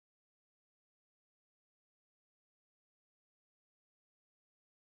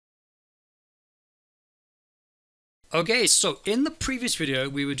Okay, so in the previous video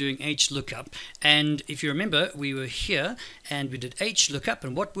we were doing HLOOKUP, and if you remember we were here and we did HLOOKUP,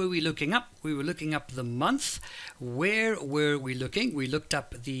 and what were we looking up? We were looking up the month. Where were we looking? We looked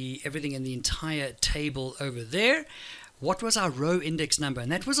up everything in the entire table over there. What was our row index number?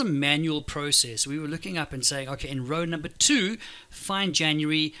 And that was a manual process. We were looking up and saying, okay, in row number 2, find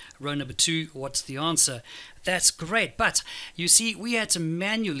January. Row number 2, what's the answer? That's great, but you see, we had to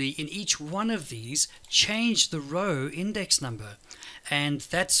manually, in each one of these, change the row index number. And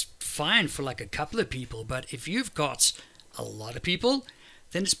that's fine for like a couple of people, but if you've got a lot of people,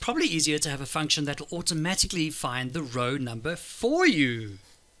 then it's probably easier to have a function that will automatically find the row number for you.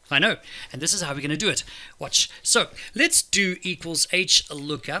 I know, and this is how we're going to do it. Watch. So let's do equals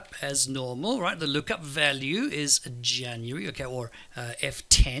HLOOKUP as normal, right? The lookup value is January, okay, or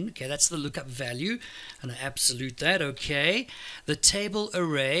F10, okay, that's the lookup value, and I absolute that, okay. The table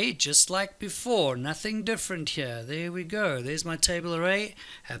array, just like before, nothing different here. There we go. There's my table array,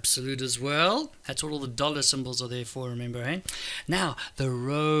 absolute as well. That's what all the dollar symbols are there for, remember, eh? Now, the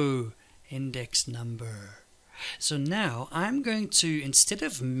row index number. So now I'm going to, instead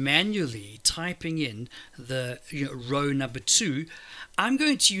of manually typing in the row number 2, I'm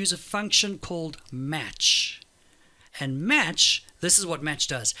going to use a function called match. And match, this is what match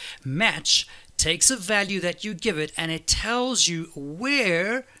does. Match takes a value that you give it and it tells you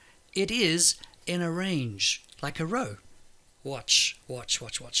where it is in a range, like a row. Watch, watch,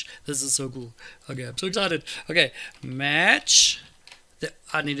 watch, watch. This is so cool. Okay, I'm so excited. Okay, match.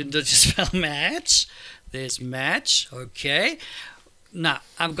 I needed to spell match. There's match, okay. Now,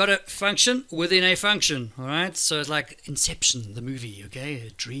 I've got a function within a function, all right? So it's like Inception, the movie, okay?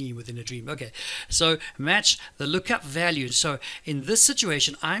 A dream within a dream, okay. So match the lookup value. So in this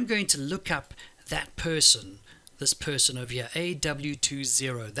situation, I'm going to look up that person, this person over here,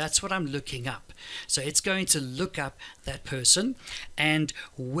 AW20. That's what I'm looking up. So it's going to look up that person. And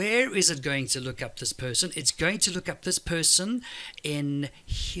where is it going to look up this person? It's going to look up this person in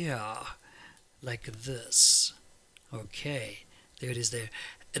here. Like this. Okay, there it is there.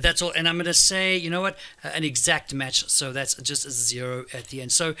 That's all. And I'm going to say, you know what, an exact match. So that's just a 0 at the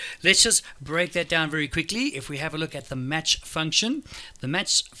end. So let's just break that down very quickly. If we have a look at the match function, the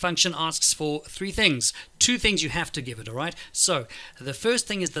match function asks for 3 things. 2 things you have to give it, all right? So the first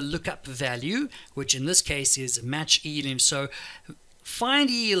thing is the lookup value, which in this case is match E11. So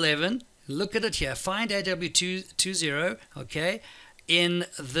find E11, look at it here, find AW20, okay, in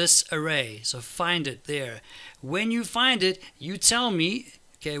this array. So find it there. When you find it, you tell me,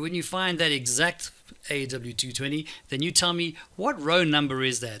 okay, when you find that exact AW220, then you tell me what row number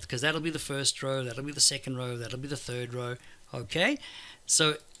is that, because that'll be the first row, that'll be the second row, that'll be the third row, okay?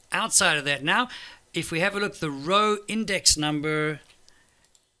 So outside of that, now, if we have a look, the row index number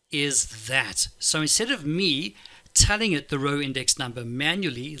is that. So instead of me telling it the row index number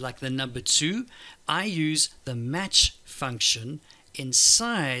manually, like the number 2, I use the match function.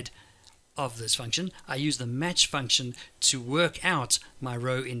 Inside of this function, I use the match function to work out my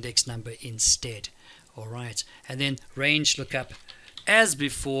row index number instead. All right, and then range lookup as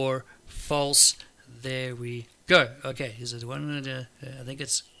before, false. There we go. Okay, is it 1? I think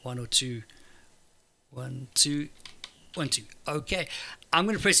it's 1 or 2. 1, 2, 1, 2. Okay, I'm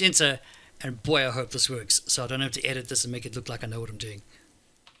going to press enter, and boy, I hope this works. So I don't have to edit this and make it look like I know what I'm doing.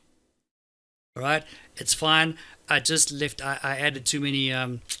 All right, it's fine. I just left, I added too many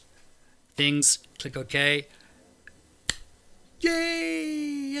things. Click OK.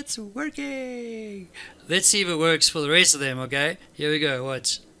 Yay, it's working. Let's see if it works for the rest of them, okay? Here we go,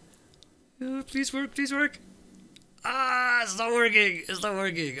 watch. Oh, please work, please work. Ah, it's not working, it's not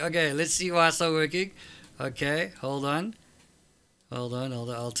working. Okay, let's see why it's not working. Okay, hold on. Hold on,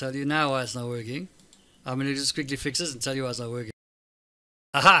 I'll tell you now why it's not working. I'm going to just quickly fix this and tell you why it's not working.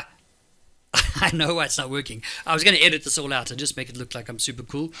 Aha! I know why it's not working. I was going to edit this all out and just make it look like I'm super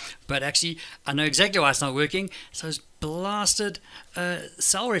cool, but actually I know exactly why it's not working. So it's blasted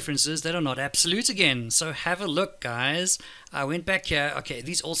cell references that are not absolute again. So have a look, guys. I went back here. Okay,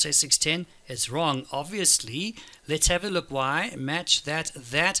 these all say 610. It's wrong, obviously. Let's have a look why. Match that.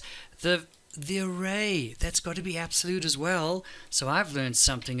 The array, that's got to be absolute as well. So I've learned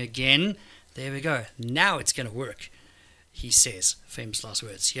something again. There we go. Now it's going to work. He says, famous last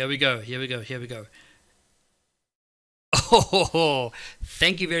words. Here we go, here we go, here we go. Oh,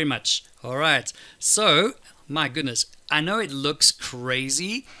 thank you very much. All right, so, my goodness, I know it looks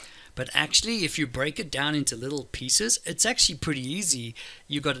crazy, but actually, if you break it down into little pieces, it's actually pretty easy.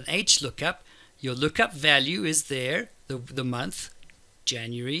 You've got an HLOOKUP. Your lookup value is there, the month,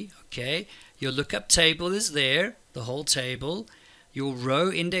 January, okay. Your lookup table is there, the whole table. your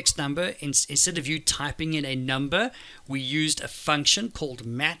row index number, instead of you typing in a number, we used a function called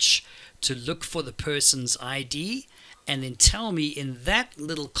match to look for the person's ID and then tell me in that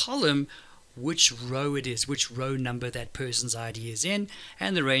little column which row it is, which row number that person's ID is in,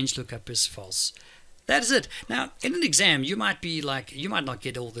 and the range lookup is false. That is it. Now, in an exam, you might not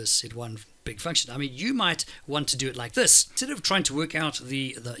get all this in one big function. I mean, you might want to do it like this. Instead of trying to work out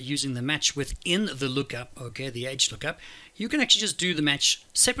using the match within the lookup, okay, the HLOOKUP, you can actually just do the match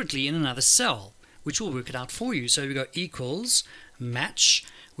separately in another cell, which will work it out for you. So we go equals match.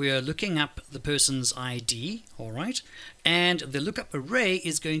 We are looking up the person's ID, all right, and the lookup array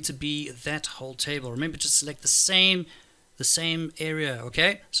is going to be that whole table. Remember to select the same area,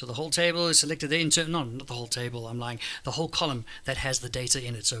 okay? So the whole table is selected there, not the whole table, I'm lying, the whole column that has the data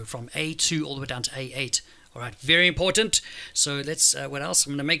in it. So from A2 all the way down to A8. All right, very important. So let's, what else?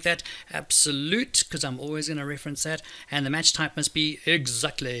 I'm going to make that absolute because I'm always going to reference that. And the match type must be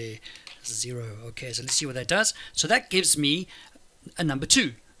exactly 0. Okay, so let's see what that does. So that gives me a number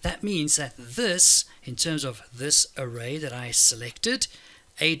 2. That means that this, in terms of this array that I selected,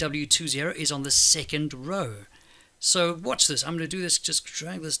 AW20 is on the second row. So watch this. I'm going to do this, just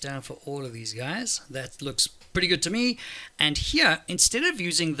drag this down for all of these guys. That looks pretty good to me. And here, instead of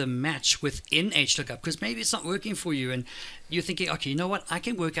using the match within HLOOKUP, because maybe it's not working for you and you're thinking, okay, you know what? I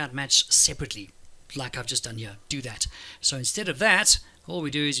can work out match separately, like I've just done here. Do that. So instead of that, all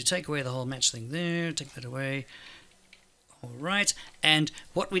we do is you take away the whole match thing there, take that away. All right, and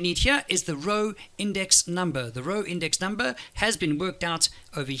what we need here is the row index number. The row index number has been worked out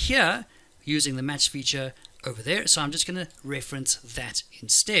over here using the match feature over there. So I'm just going to reference that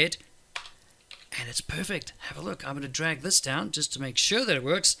instead. And it's perfect. Have a look. I'm going to drag this down just to make sure that it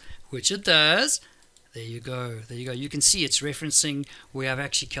works, which it does. There you go. There you go. You can see it's referencing where I've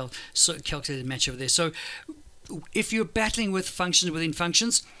actually calculated match over there. So if you're battling with functions within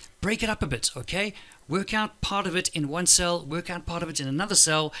functions, break it up a bit, okay? Work out part of it in one cell, work out part of it in another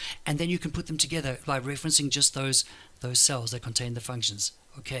cell, and then you can put them together by referencing just those cells that contain the functions.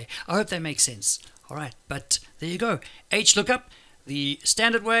 Okay, I hope that makes sense. All right, but there you go. HLOOKUP, the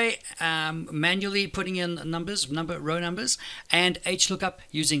standard way, manually putting in numbers, row numbers, and HLOOKUP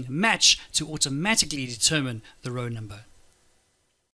using match to automatically determine the row number.